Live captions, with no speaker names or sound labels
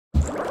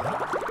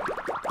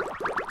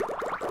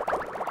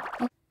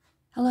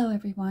Hello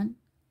everyone.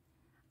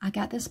 I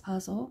got this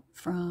puzzle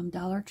from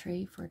Dollar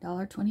Tree for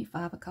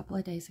 $1.25 a couple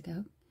of days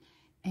ago,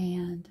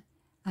 and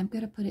I'm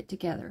going to put it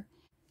together.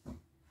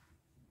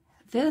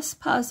 This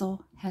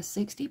puzzle has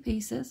 60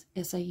 pieces.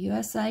 It's a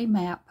USA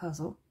map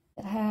puzzle.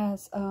 It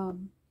has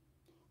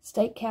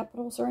state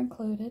capitals are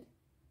included.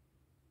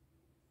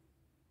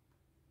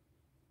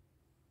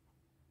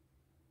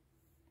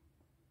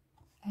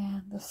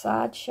 And the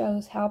side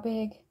shows how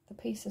big the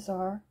pieces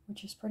are,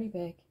 which is pretty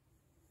big.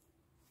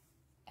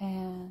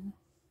 And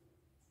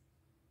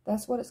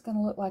that's what it's going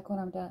to look like when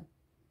I'm done.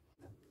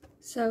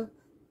 So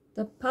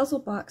the puzzle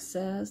box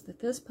says that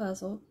this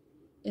puzzle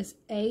is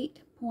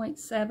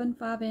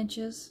 8.75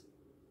 inches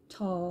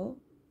tall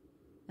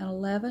and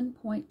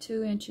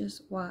 11.2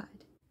 inches wide.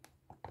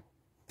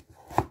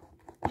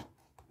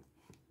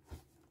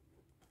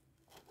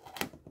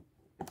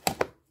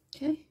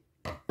 Okay,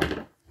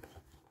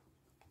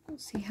 we'll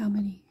see how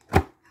many.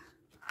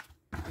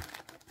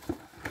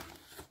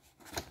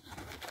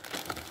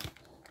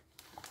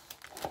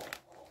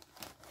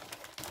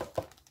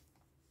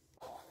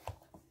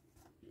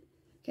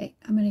 Okay,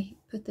 I'm going to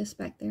put this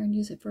back there and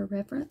use it for a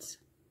reference.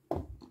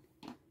 Okay,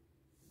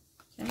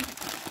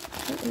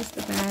 here is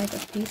the bag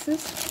of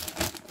pieces,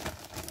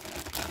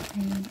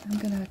 and I'm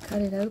going to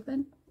cut it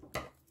open.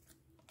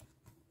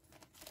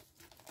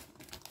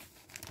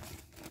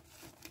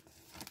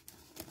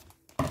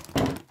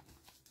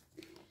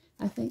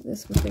 I think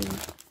this would be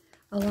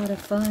a lot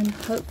of fun,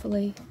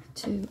 hopefully,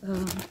 to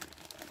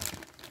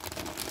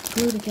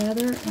glue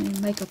together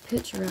and make a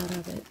picture out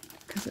of it,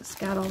 because it's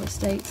got all the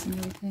states and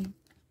everything.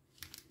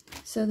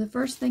 So the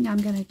first thing I'm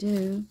going to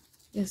do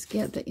is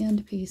get the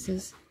end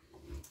pieces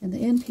and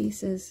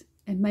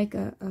make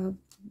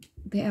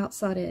the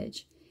outside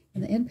edge.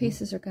 And the end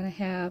pieces are going to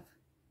have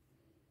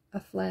a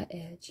flat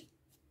edge.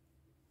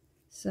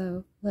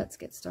 So let's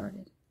get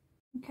started.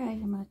 Okay,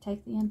 I'm going to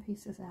take the end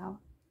pieces out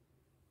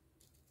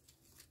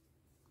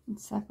and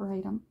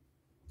separate them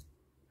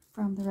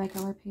from the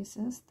regular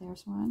pieces.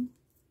 There's one.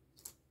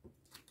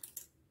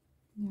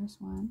 There's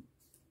one.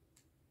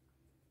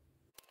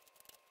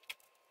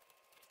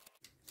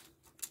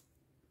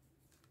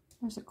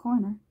 There's a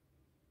corner.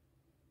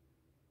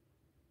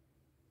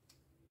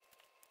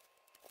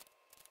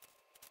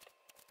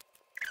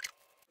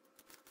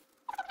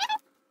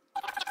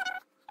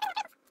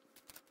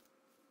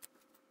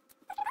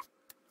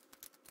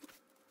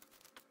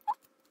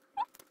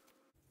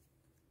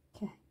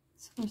 Okay,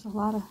 so there's a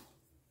lot of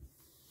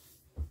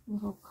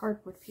little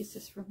cardboard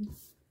pieces from.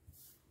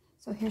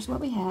 So here's what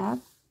we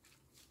have.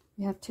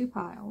 We have two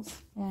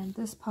piles, and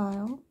this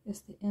pile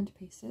is the end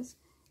pieces,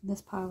 and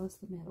this pile is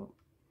the middle.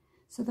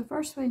 So the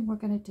first thing we're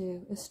going to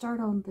do is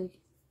start on the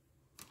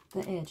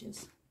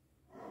edges.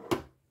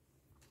 And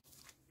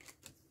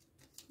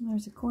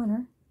there's a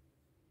corner.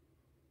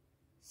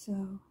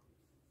 So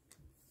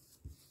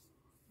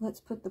let's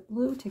put the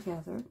blue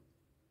together,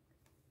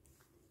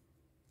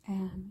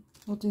 and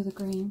we'll do the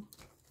green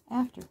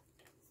after.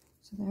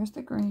 So there's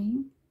the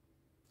green.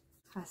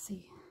 I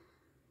see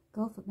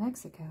Gulf of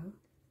Mexico,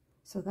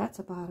 so that's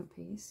a bottom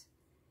piece.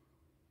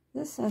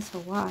 This says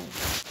Hawaii,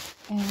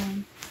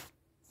 and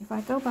if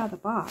I go by the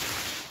box,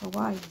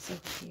 Hawaii is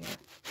over here.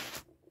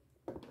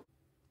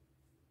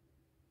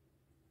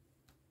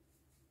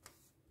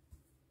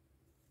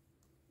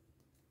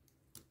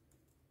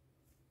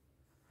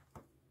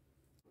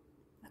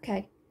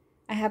 Okay,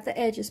 I have the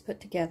edges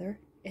put together.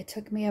 It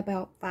took me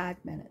about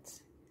 5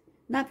 minutes.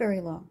 Not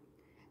very long.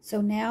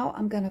 So now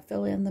I'm going to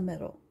fill in the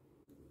middle.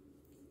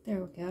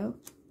 There we go.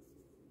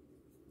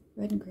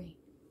 Red and green.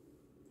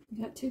 We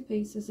got two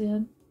pieces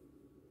in.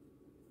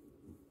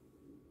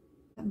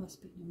 That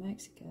must be New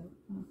Mexico.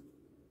 Huh?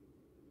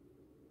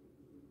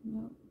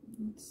 No,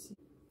 let's see.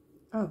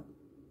 Oh,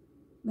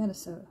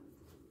 Minnesota.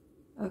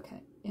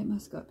 Okay, it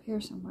must go up here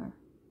somewhere.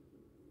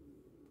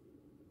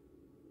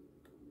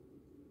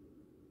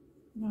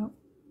 Nope.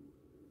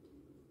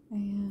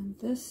 And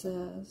this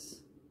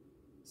says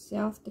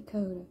South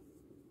Dakota.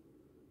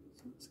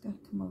 So it's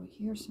got to come over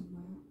here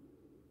somewhere.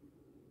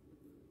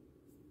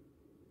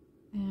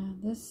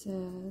 And this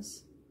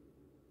says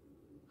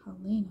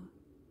Helena.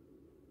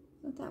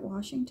 Isn't that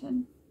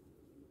Washington?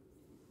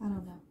 I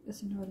don't know.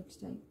 It's a northern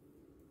state.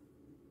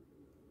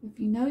 If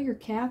you know your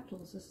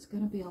capitals, this is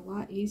going to be a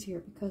lot easier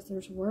because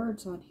there's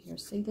words on here.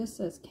 See, this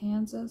says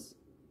Kansas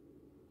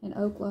and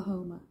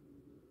Oklahoma.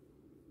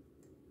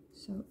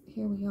 So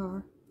here we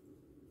are.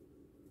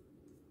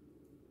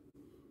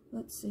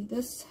 Let's see.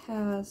 This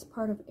has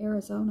part of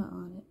Arizona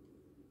on it.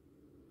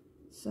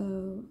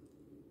 So,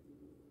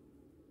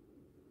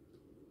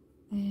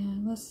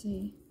 and let's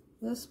see.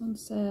 This one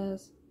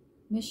says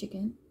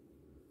Michigan.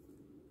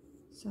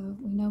 So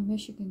we know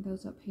Michigan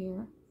goes up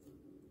here.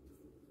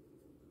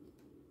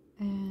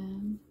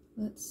 And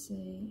let's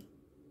see.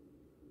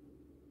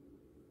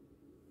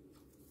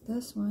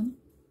 This one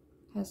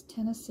has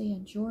Tennessee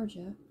and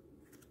Georgia.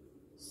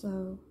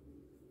 So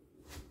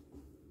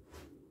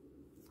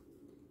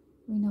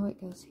we know it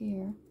goes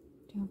here,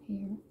 down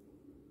here.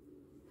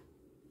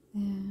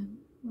 And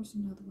where's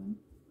another one?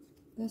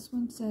 this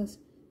one says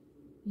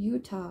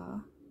Utah.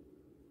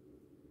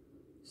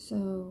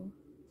 So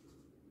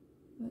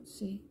let's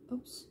see.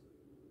 Oops.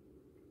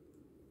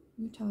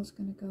 Utah's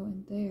going to go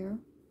in there.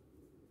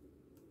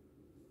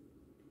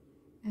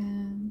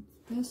 And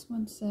this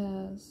one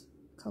says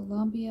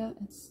Columbia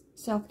and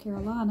South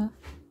Carolina.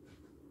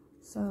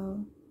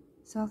 So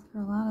South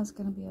Carolina is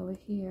going to be over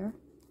here.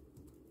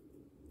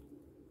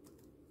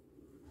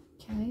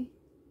 Okay.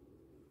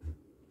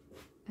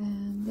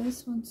 And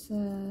this one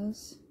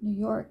says New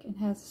York and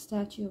has the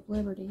Statue of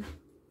Liberty.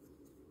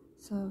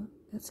 So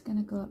it's going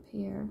to go up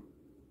here.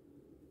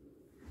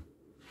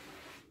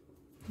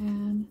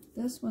 And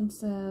this one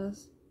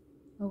says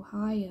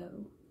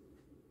Ohio.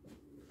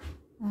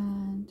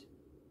 And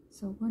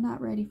so we're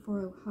not ready for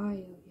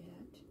Ohio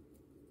yet.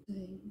 Let's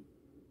see.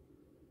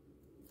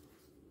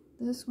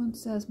 This one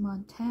says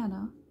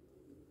Montana.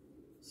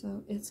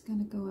 So it's going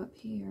to go up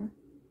here.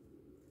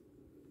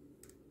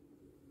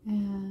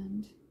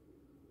 And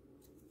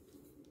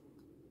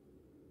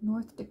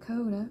North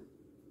Dakota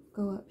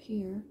go up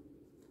here.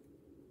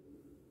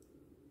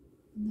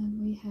 And then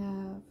we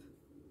have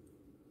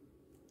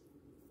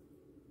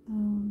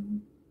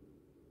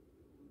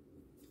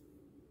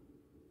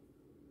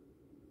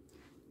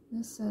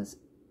this says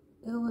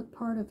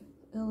part of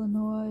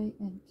Illinois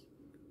and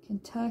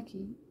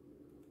Kentucky,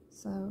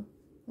 so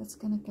that's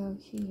going to go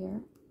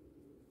here.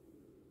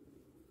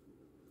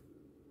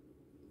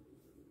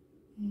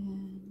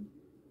 And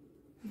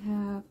we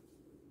have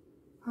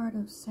part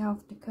of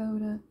South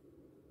Dakota,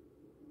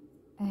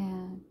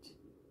 and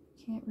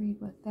can't read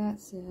what that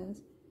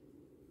says.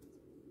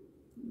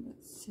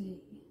 Let's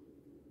see.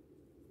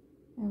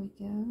 There we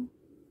go.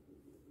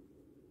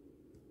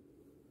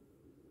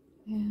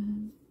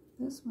 And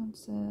this one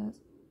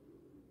says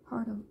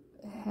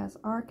it has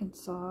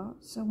Arkansas,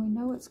 so we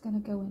know it's going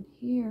to go in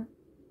here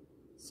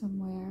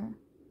somewhere.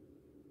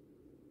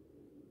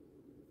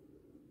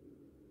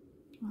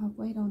 I'll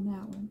wait on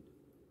that one.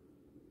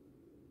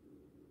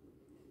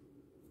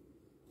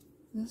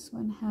 This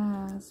one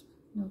has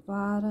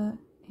Nevada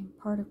and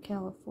part of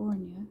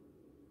California.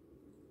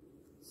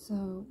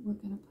 So we're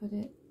going to put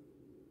it,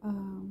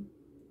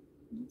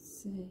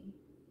 let's see.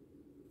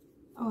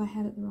 Oh, I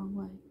had it the wrong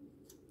way.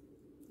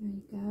 There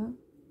you go.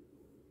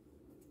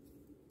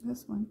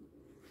 This one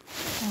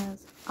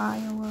has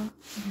Iowa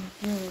and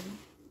Missouri.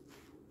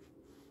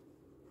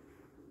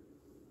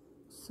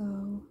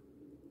 So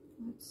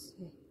let's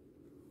see.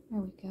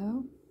 There we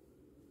go.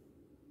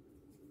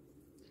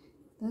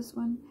 This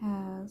one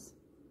has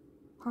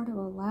part of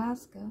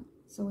Alaska,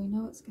 so we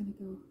know it's going to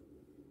go,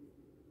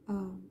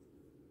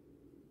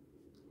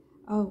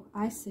 oh,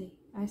 I see.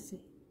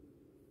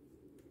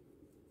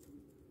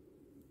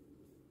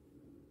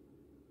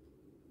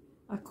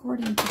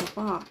 According to the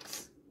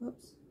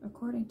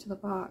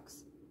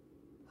box,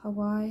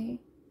 Hawaii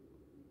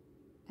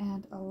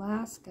and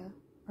Alaska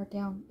are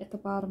down at the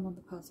bottom of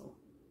the puzzle.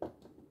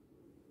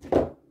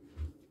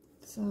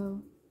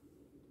 So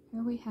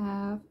here we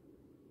have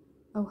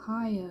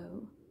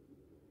Ohio,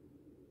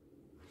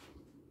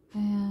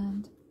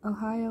 and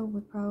Ohio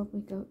would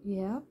probably go,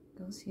 yeah,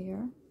 goes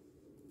here.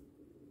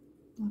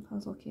 My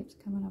puzzle keeps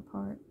coming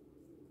apart.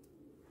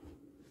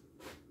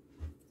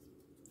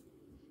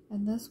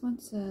 And this one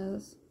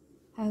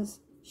has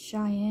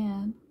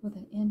Cheyenne with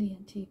an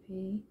Indian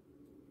teepee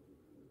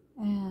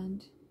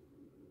and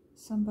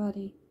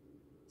somebody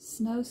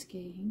snow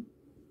skiing.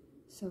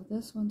 So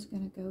this one's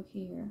going to go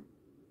here.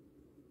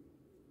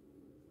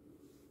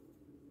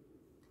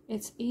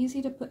 It's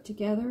easy to put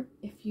together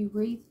if you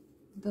read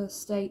the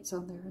states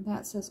on there, and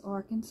that says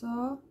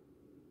Arkansas.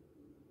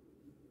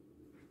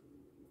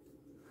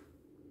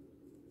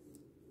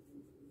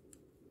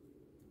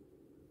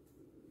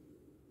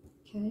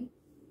 Okay.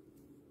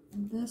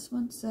 And this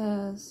one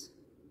says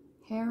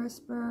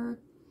Harrisburg.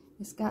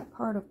 It's got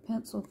part of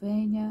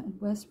Pennsylvania and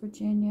West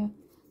Virginia,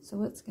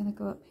 so it's going to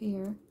go up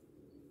here.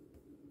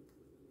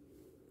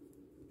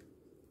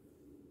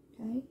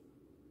 Okay.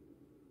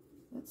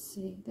 Let's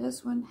see.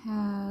 This one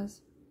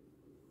has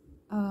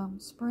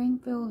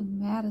Springfield and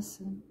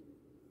Madison,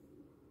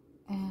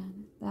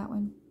 and that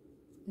one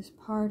is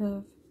part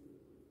of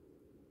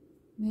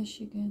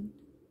Michigan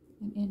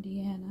and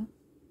Indiana.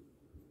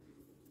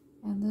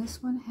 And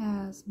this one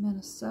has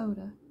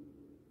Minnesota,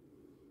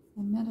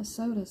 and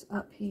Minnesota's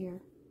up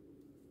here.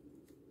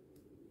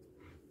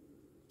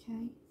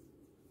 Okay.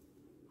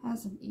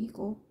 Has an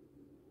eagle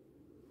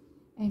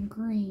and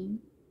green,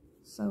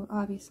 so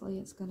obviously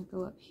it's going to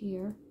go up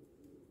here.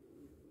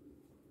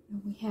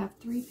 And we have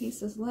 3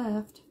 pieces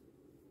left.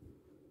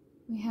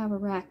 We have a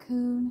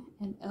raccoon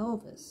and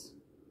Elvis.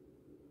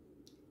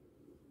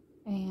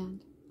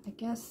 And I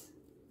guess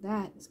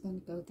that is going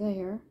to go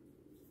there.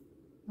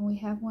 And we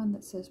have one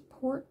that says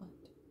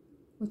Portland,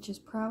 which is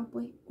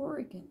probably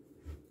Oregon.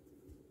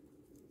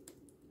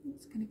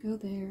 It's going to go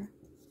there.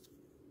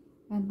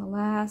 And the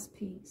last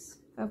piece,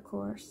 of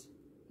course,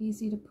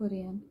 easy to put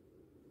in,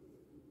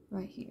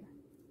 right here.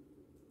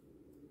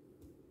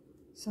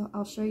 So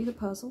I'll show you the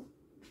puzzle.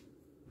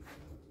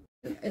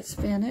 It's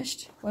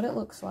finished, what it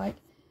looks like.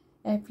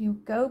 And if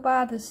you go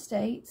by the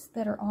states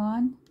that are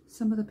on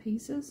some of the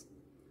pieces,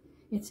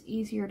 it's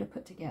easier to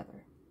put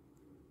together.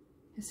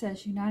 It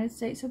says United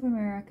States of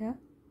America.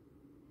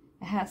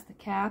 It has the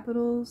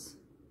capitals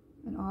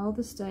and all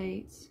the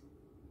states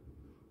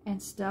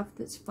and stuff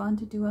that's fun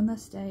to do in the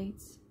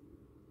states.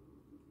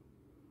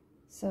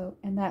 So,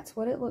 and that's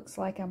what it looks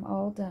like. I'm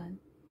all done.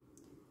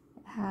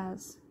 It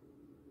has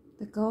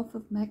the Gulf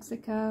of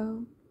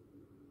Mexico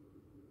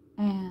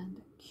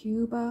and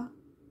Cuba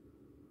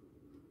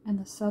and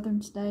the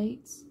southern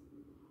states.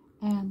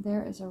 And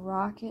there is a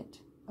rocket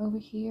over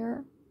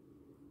here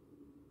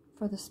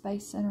for the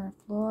Space Center in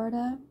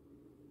Florida.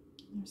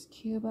 There's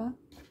Cuba.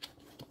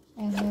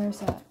 And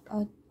there's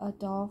a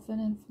dolphin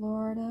in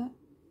Florida.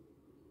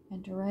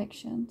 And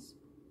directions.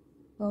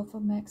 Gulf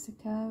of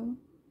Mexico.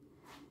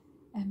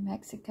 And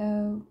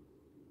Mexico.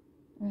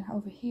 And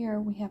over here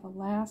we have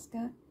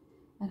Alaska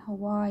and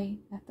Hawaii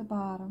at the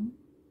bottom.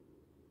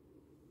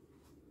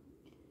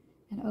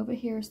 And over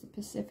here is the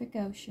Pacific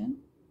Ocean.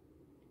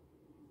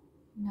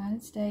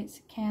 United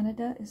States,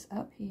 Canada is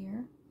up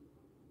here.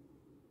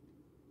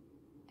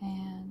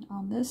 And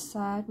on this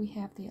side we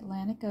have the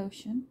Atlantic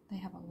Ocean. They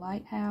have a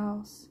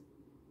lighthouse,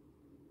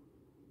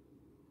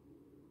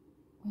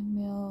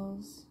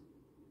 windmills,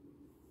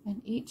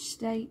 and each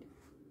state,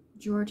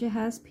 Georgia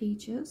has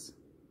peaches,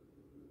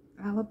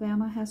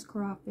 Alabama has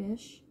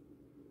crawfish,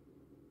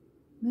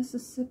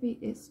 Mississippi,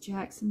 it's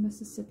Jackson,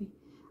 Mississippi.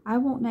 I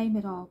won't name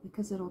it all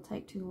because it'll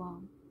take too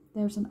long.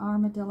 There's an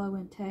armadillo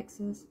in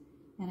Texas,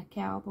 and a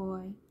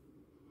cowboy,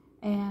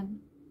 and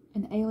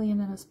an alien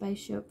in a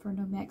spaceship for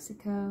New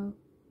Mexico,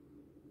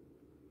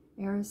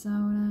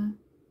 Arizona.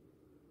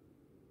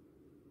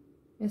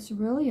 It's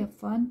really a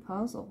fun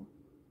puzzle.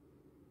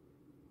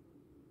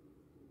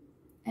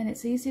 And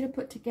it's easy to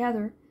put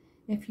together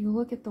if you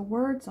look at the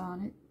words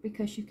on it,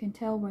 because you can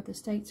tell where the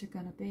states are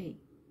going to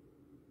be.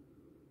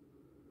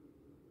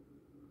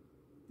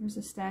 There's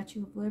a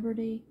Statue of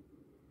Liberty.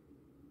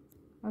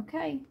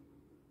 Okay.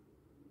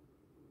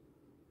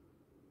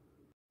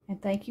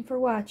 And thank you for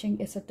watching.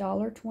 It's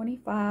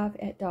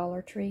 $1.25 at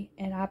Dollar Tree,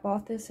 and I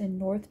bought this in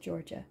North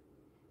Georgia.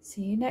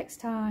 See you next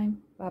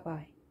time.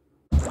 Bye-bye.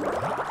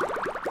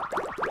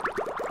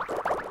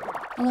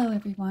 Hello,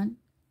 everyone.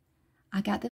 I got this